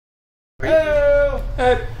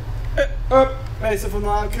Mason from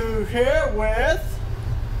the Crew here with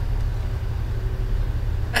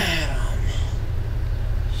Adam.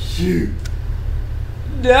 Shoot.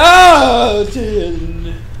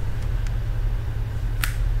 Dalton.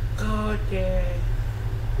 Okay.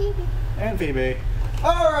 And Phoebe.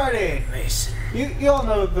 Alrighty. Mason. You all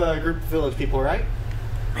know the group of Village People, right?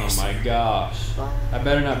 Oh my gosh. I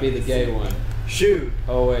better not be the gay one. Shoot.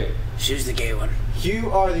 Oh wait. Who's the gay one? You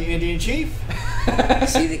are the Indian Chief,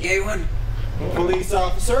 Is he the gay one? Police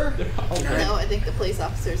Officer, No, I think the police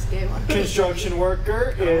officer's the gay one. Construction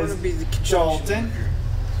Worker I is want to be the construction Dalton. worker.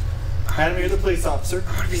 Adam, you're the Police Officer.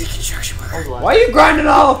 I want to be the construction worker. Hold on. Why are you grinding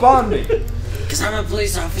all up on me? Because I'm a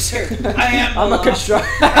police officer. I am I'm a construct.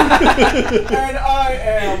 And I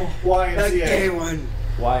am the gay YMCA. one.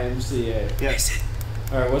 YMCA. Yes. Mason.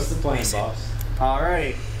 Alright, what's the plan, Mason. boss?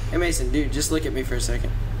 Alrighty. Hey Mason, dude, just look at me for a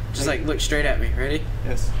second. Just like look straight at me. Ready?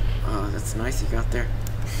 Yes. Oh, that's nice you got there.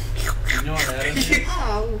 You know what that is?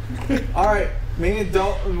 Oh. Alright, me and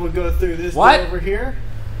Dalton will go through this What? door over here.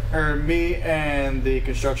 Or me and the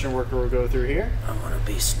construction worker will go through here. I want to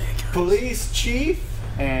be Snake Eyes.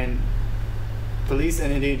 Police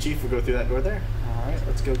and Indian Chief will go through that door there. Alright,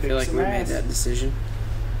 let's go I kick feel like some we ass. made that decision.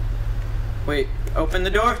 Wait, open the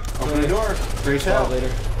door. Open the door. Great Call help.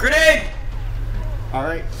 later. Grenade!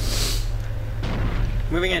 Alright.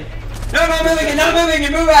 Moving in. No, not moving in, not moving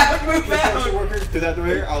in. Move out, move Construction out. worker, through that door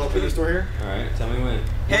here. I'll open this door here. Alright, tell me when.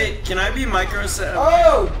 Hey, can I be micro?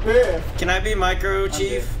 Oh, Biff! Can I be micro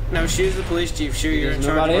chief? No, she's the police chief. Sure, you're in There's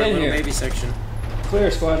charge of nobody our in little here. baby section.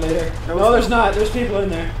 Clear, squad leader. No, there's not. There's people in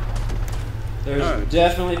there. There's Oh,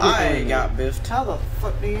 definitely people I in there. got biffed. How the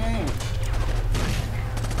fuck do you aim?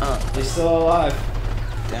 He's still alive.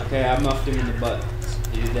 Damn. Okay, I muffed him in the butt.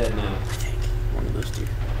 He's dead now. Take one of those two.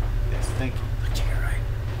 Yes, thank you. Look to your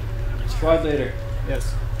right. Squad leader,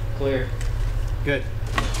 Yes. clear. Good.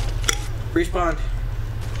 Respawn.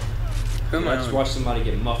 Who am I Let's on? watch somebody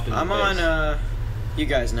get muffed in I'm the face. on, you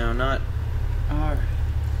guys now, not... Alright.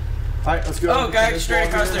 Alright, let's go. Oh, guy This straight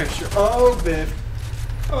wall across here. there. Sure. Oh, Biff.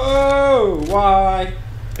 Oh, why?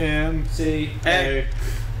 M. See. Hey,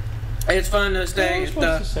 it's fun to stay at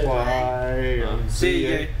the... Y. C.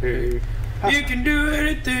 A. You can do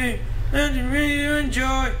anything that you really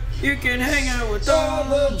enjoy. You can hang out with All all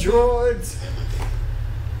the droids.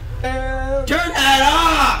 And Turn that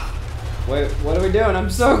off! Wait, what are we doing? I'm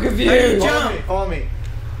so Hey, confused. jump. follow me. Follow me.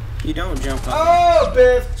 You don't jump on Oh,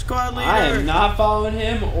 Biff. Squad leader. I am not following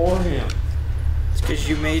him or him. It's because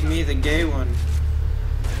you made me the gay one.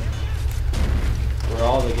 We're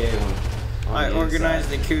all the gay one. on I the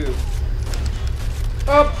organized inside. the coup.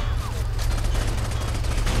 Up.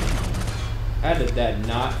 How did that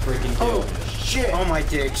not freaking kill Oh, me? shit. Oh my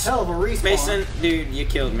dicks. Hell of a respawn. Mason, dude, you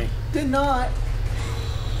killed me. Did not.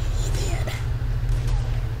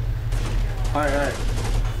 Alright.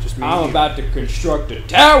 Just me. and I'm you. about to construct a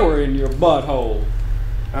tower in your butthole.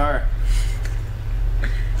 Alright.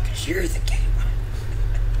 Because you're the gay one.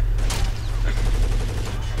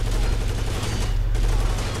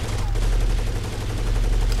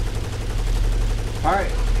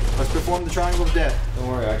 Alright. Let's perform the triangle of death. Don't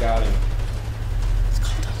worry, I got him. It's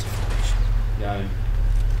called Delta Formation. Got him.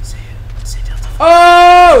 Say it. Say Delta Formation.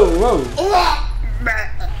 Oh! Whoa!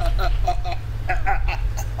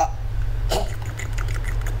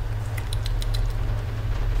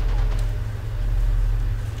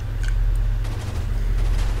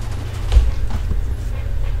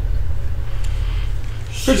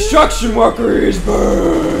 Construction worker is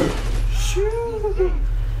back! Shoot.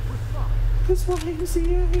 This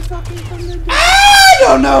YMCA is talking from the dead. I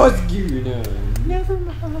don't know what's going on. Never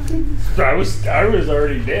mind. I was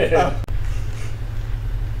already dead.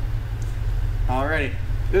 Alrighty.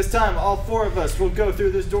 This time, all four of us will go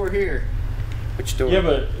through this door here. Which door? Yeah,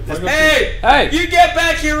 but if I go Hey! Hey! You get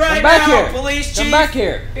back here right Come back now, here! police chief! Come back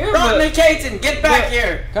here! Rodney Caton, get back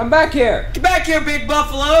here! Come back here! Get back here, big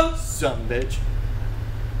buffalo! Some bitch.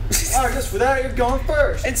 Alright, just for that, you're going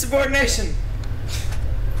first. Insubordination.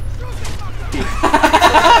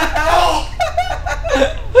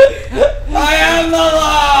 I am the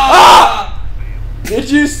law! Ah! Did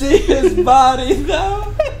you see his body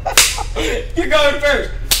though? You're going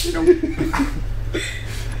first.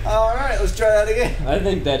 Alright, let's try that again. I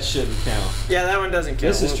think that shouldn't count. Yeah, that one doesn't count.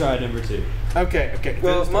 This is try number 2. Okay, okay.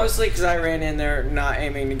 Well, This one. mostly because I ran in there not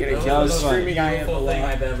aiming to get a That kill. was fun. Screaming, I am the beautiful thing law.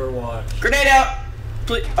 I've ever watched. Grenade out!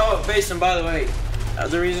 Please. Oh, Basin, by the way,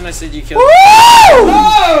 the reason I said you killed Woo! me.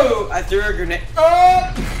 Oh! I threw a grenade.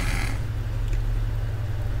 Oh!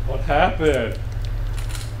 What happened?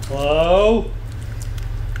 Hello?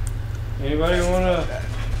 Anybody wanna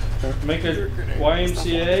make a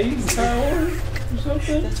YMCA tower? or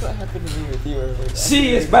something? That's what happened to me with you earlier.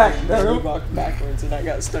 C is back, We girl. walked backwards and I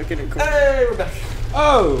got stuck in a corner. Hey, we're back.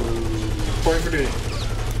 Oh. Reporting for duty.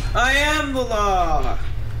 I am the law.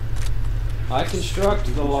 I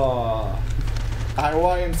construct the law.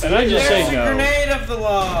 YMCA. And I just There's say a no. grenade of the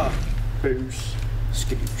law. Boosh.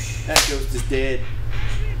 Skadoosh. That ghost is dead.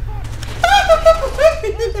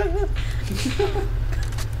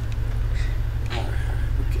 Alright,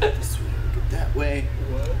 we'll get this way, we'll get that way.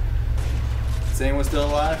 What? Is anyone still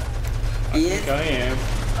alive? I think I am.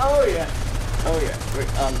 Oh yeah. Oh yeah. Wait,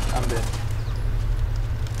 I'm dead.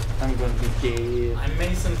 I'm gonna be dead. I'm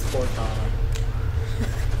Mason's Cortana.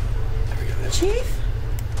 There we go. That's Chief?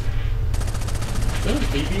 Don't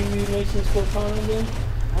BB me Mason's Cortana then?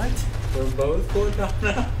 what? We're both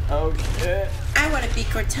Cortana. Oh shit. I want to be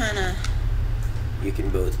Cortana. You can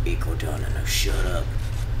both be Cortana. Now shut up.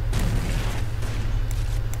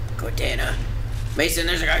 Cortana. Mason,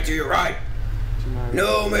 there's a guy to your right.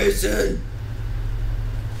 No, Mason.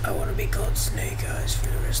 I want to be called Snake Eyes for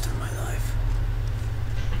the rest of my life.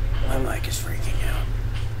 My mic is freaking out.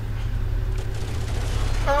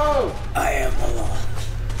 Oh! I am the law.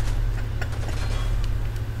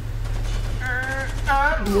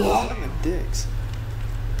 Dicks.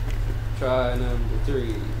 Try number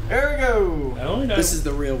 3. There we go. I only died. This is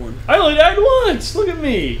the real one. I only died once. Look at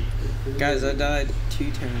me. Guys, I died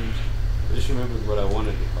 2 times. I just remembered what I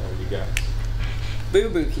wanted to call you guys. Boo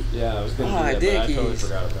Boo. Yeah, I was gonna Ah, do that, but I totally dickies.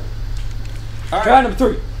 forgot about it. Alright. Try number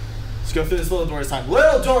 3. Let's go through this little door this time.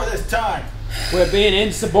 Little door this time. We're being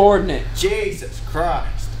insubordinate. Jesus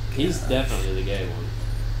Christ. He's definitely the gay one.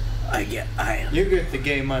 I am. You get the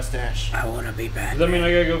gay mustache. I want to be Batman. Does that mean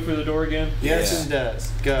I gotta go through the door again? Yes, Yeah. it does.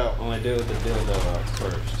 Go. Only do with the dildo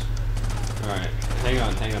first. Alright. Hang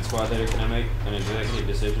on, squad leader. Can I make an executive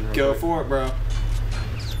decision real Go quick? for it, bro.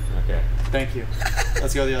 Okay. Thank you.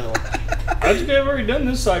 Let's go the other one. I think I've already done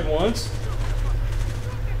this side once.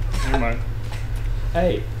 Never mind.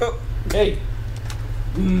 Hey. Oh. Hey.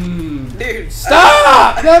 Dude,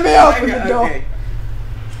 Stop! Let me open the door. Okay.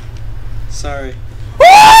 Sorry. What?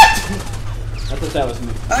 I thought that was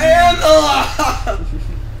me. I am the law!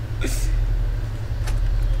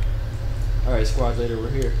 Alright, squad leader, we're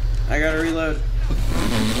here. I gotta reload.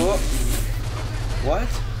 Oh. What?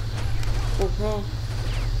 What's wrong?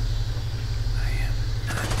 I am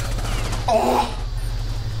not the law.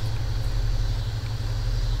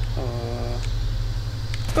 Oh!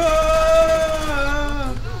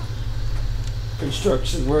 Ah!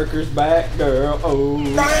 Construction workers back, girl. Oh,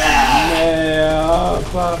 yeah.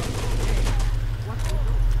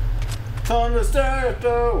 Time to start at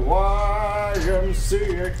the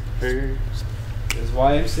YMCA. Is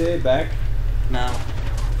YMCA back? No.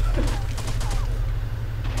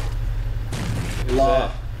 Who's Law.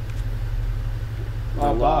 that? The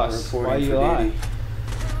Oh, law boss. reporting Why you for lie? duty.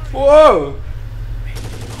 Whoa!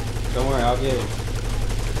 Don't worry, I'll get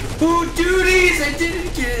it. Ooh, duties! I did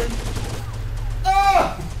it again!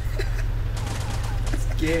 Oh!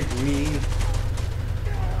 Scared me.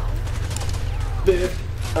 Biff.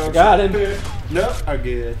 Oh, Got him. Biff. Nope, I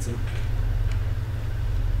get him.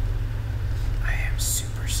 I am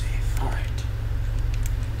super safe. Alright.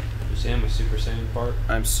 You see him with Super Saiyan part?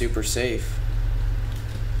 I'm super safe.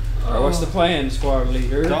 Alright, what's the plan, squad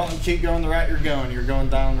leader? Don't keep going the route you're going. You're going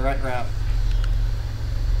down the right route.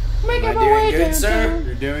 Am I doing good, sir?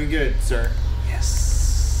 You're doing good, sir.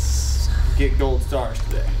 Yes. Get gold stars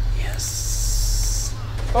today. Yes.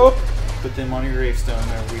 Oh! Put them on your gravestone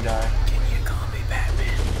whenever we die. Can you call me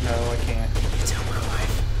Batman? No, I can't. Can you tell my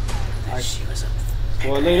wife that she was a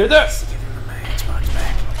Squad leader, there! giving her my Xbox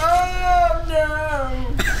back? Oh no!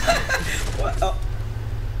 What? Oh,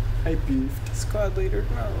 I beefed. squad leader,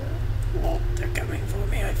 no. They're coming for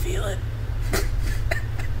me, I feel it.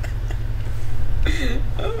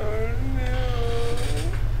 Oh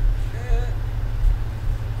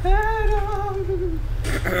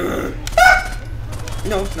no.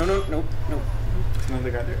 No. There's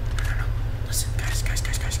another guy there. Listen, guys.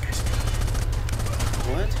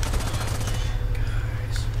 What?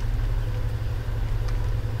 Guys.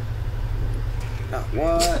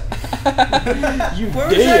 What? You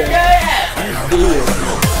Where's did! that guy at? You did!